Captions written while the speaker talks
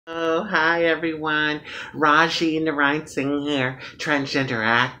hi everyone. Rajee Narinesingh here, transgender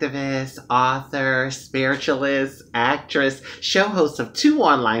activist, author, spiritualist, actress, show host of 2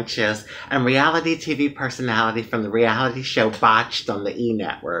 online shows, and reality TV personality from the reality show Botched on the E!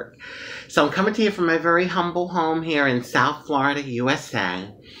 Network. So I'm coming to you from my very humble home here in South Florida,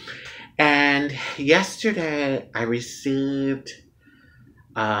 USA. And yesterday I received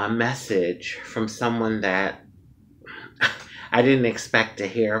a message from someone that I didn't expect to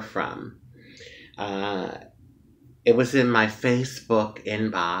hear from. It was in my Facebook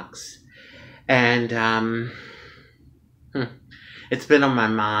inbox, and it's been on my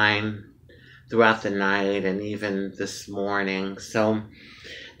mind throughout the night and even this morning. So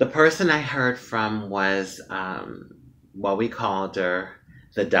the person I heard from was, we called her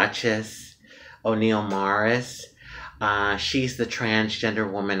the Duchess, Oneal Morris. She's the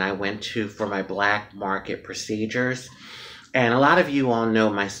transgender woman I went to for my black market procedures. And a lot of you all know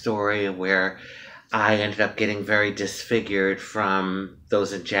my story where I ended up getting very disfigured from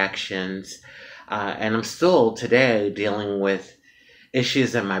those injections. And I'm still today dealing with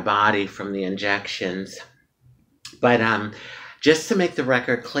issues in my body from the injections. But just to make the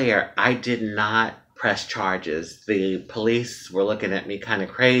record clear, I did not press charges. The police were looking at me kind of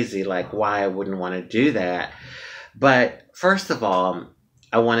crazy, like why I wouldn't want to do that. But first of all,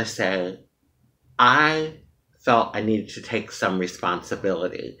 I want to say I felt I needed to take some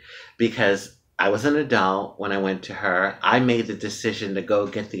responsibility because I was an adult when I went to her. I made the decision to go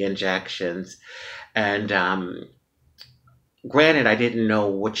get the injections. And granted, I didn't know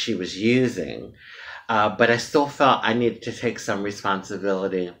what she was using, but I still felt I needed to take some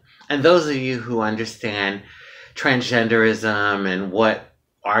responsibility. And those of you who understand transgenderism and what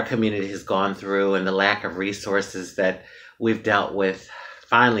our community has gone through and the lack of resources that we've dealt with,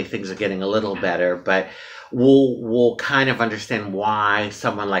 finally things are getting a little better, but we'll kind of understand why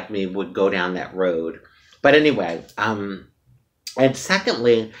someone like me would go down that road. But anyway, and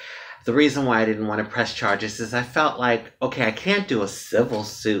secondly, the reason why I didn't want to press charges is I felt like, okay, I can't do a civil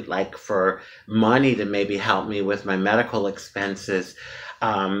suit like for money to maybe help me with my medical expenses.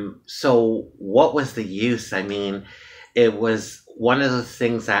 So what was the use? I mean, it was one of those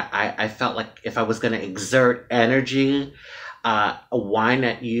things that I felt like if I was going to exert energy, why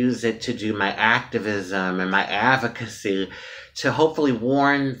not use it to do my activism and my advocacy to hopefully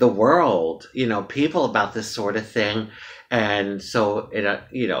warn the world, people about this sort of thing. And so it,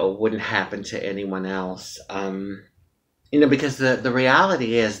 wouldn't happen to anyone else. Because the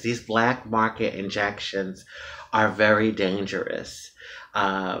reality is these black market injections are very dangerous.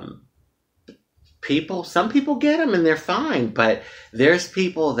 Some people get them and they're fine, but there's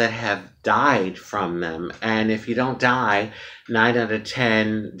people that have died from them. And if you don't die, 9 out of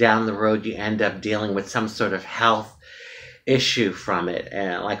 10 down the road, you end up dealing with some sort of health issue from it.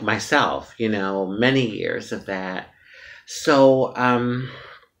 And like myself, many years of that. So,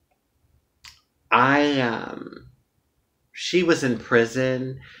 she was in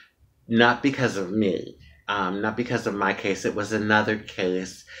prison, not because of me, not because of my case. It was another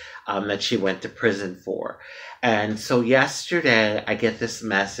case that she went to prison for. And so yesterday I get this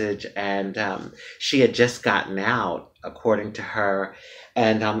message, and she had just gotten out, according to her.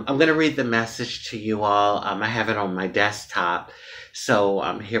 And I'm going to read the message to you all. I have it on my desktop.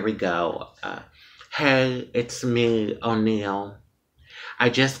 So here we go. Hey, it's me, Oneal. I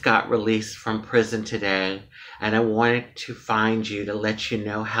just got released from prison today, and I wanted to find you to let you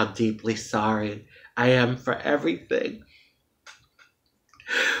know how deeply sorry I am for everything.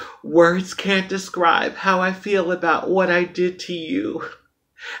 Words can't describe how I feel about what I did to you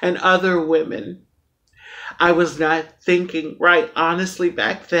and other women. I was not thinking right honestly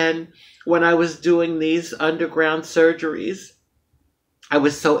back then when I was doing these underground surgeries. I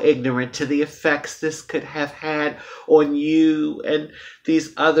was so ignorant to the effects this could have had on you and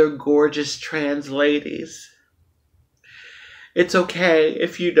these other gorgeous trans ladies. It's okay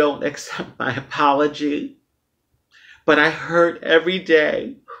if you don't accept my apology, but I hurt every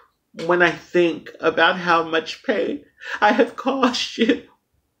day when I think about how much pain I have caused you.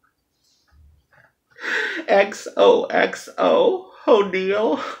 XOXO,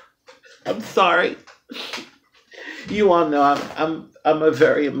 Oneal. I'm sorry. You all know I'm a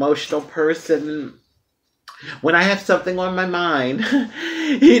very emotional person. When I have something on my mind,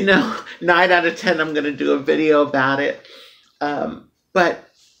 9 out of 10 I'm going to do a video about it. But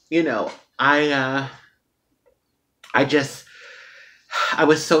I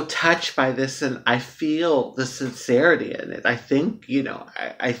was so touched by this, and I feel the sincerity in it. I think,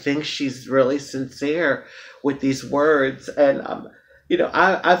 I think she's really sincere with these words. And,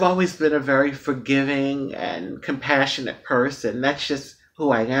 I've always been a very forgiving and compassionate person. That's just who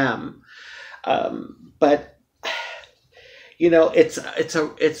I am. But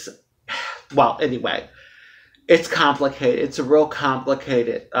it's well, anyway, it's complicated. It's a real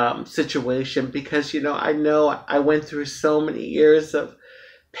complicated situation because I know I went through so many years of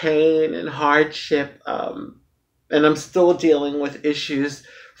pain and hardship, and I'm still dealing with issues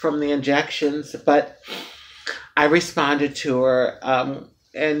from the injections. But I responded to her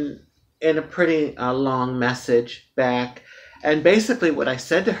in a pretty long message back, and basically what I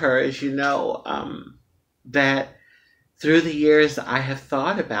said to her is, that through the years I have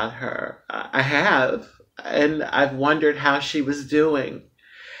thought about her. I have, and I've wondered how she was doing.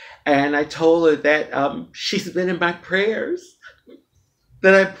 And I told her that she's been in my prayers,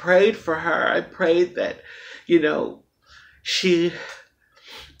 that I prayed for her. I prayed that, she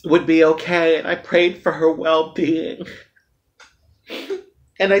would be okay, and I prayed for her well-being.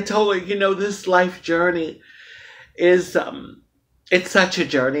 And I told her, this life journey is, it's such a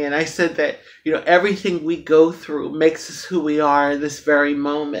journey. And I said that, everything we go through makes us who we are in this very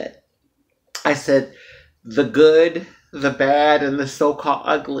moment. I said, the good, the bad, and the so-called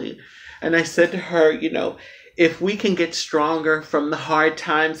ugly. And I said to her, if we can get stronger from the hard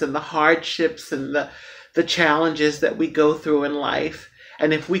times and the hardships and the challenges that we go through in life,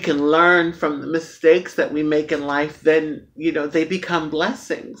 and if we can learn from the mistakes that we make in life, then, they become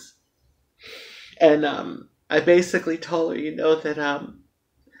blessings. And I basically told her,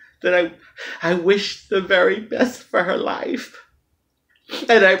 that I wish the very best for her life.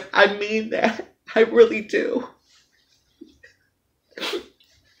 And I mean that. I really do.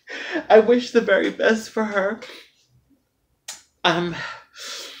 I wish the very best for her.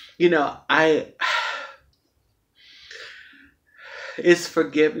 Is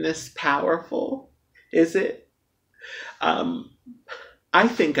forgiveness powerful? Is it? I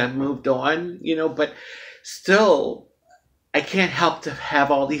think I've moved on, but still, I can't help to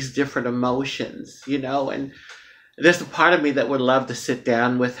have all these different emotions, and there's a part of me that would love to sit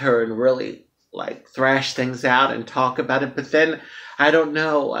down with her and really thrash things out and talk about it. But then I don't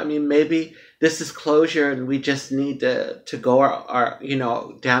know. I mean, maybe this is closure and we just need to go our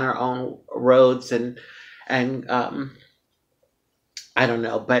down our own roads and I don't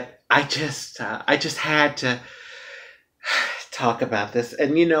know, but I just had to talk about this.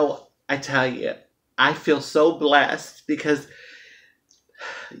 And I tell you, I feel so blessed because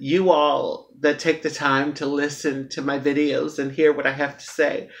you all that take the time to listen to my videos and hear what I have to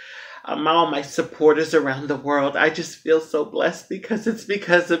say, all my supporters around the world, I just feel so blessed because it's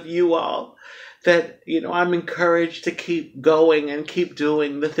because of you all that, I'm encouraged to keep going and keep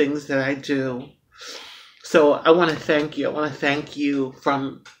doing the things that I do. So I want to thank you. I want to thank you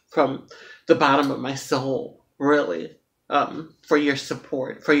from the bottom of my soul, really, for your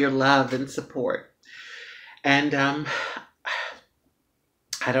support, for your love and support. And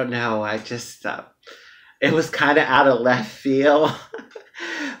I don't know. I just, it was kind of out of left field.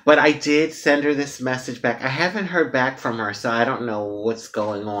 But I did send her this message back. I haven't heard back from her, so I don't know what's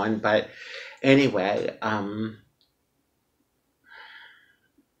going on. But anyway, I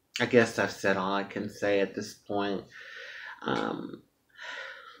guess I've said all I can say at this point.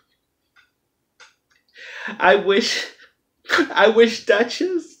 I wish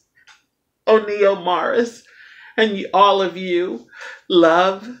Duchess, Oneal Morris, and all of you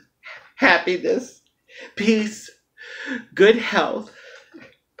love, happiness, peace, good health,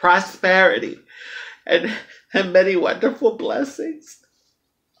 prosperity, and many wonderful blessings.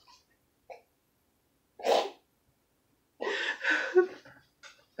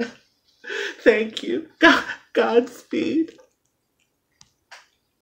 Thank you. Godspeed.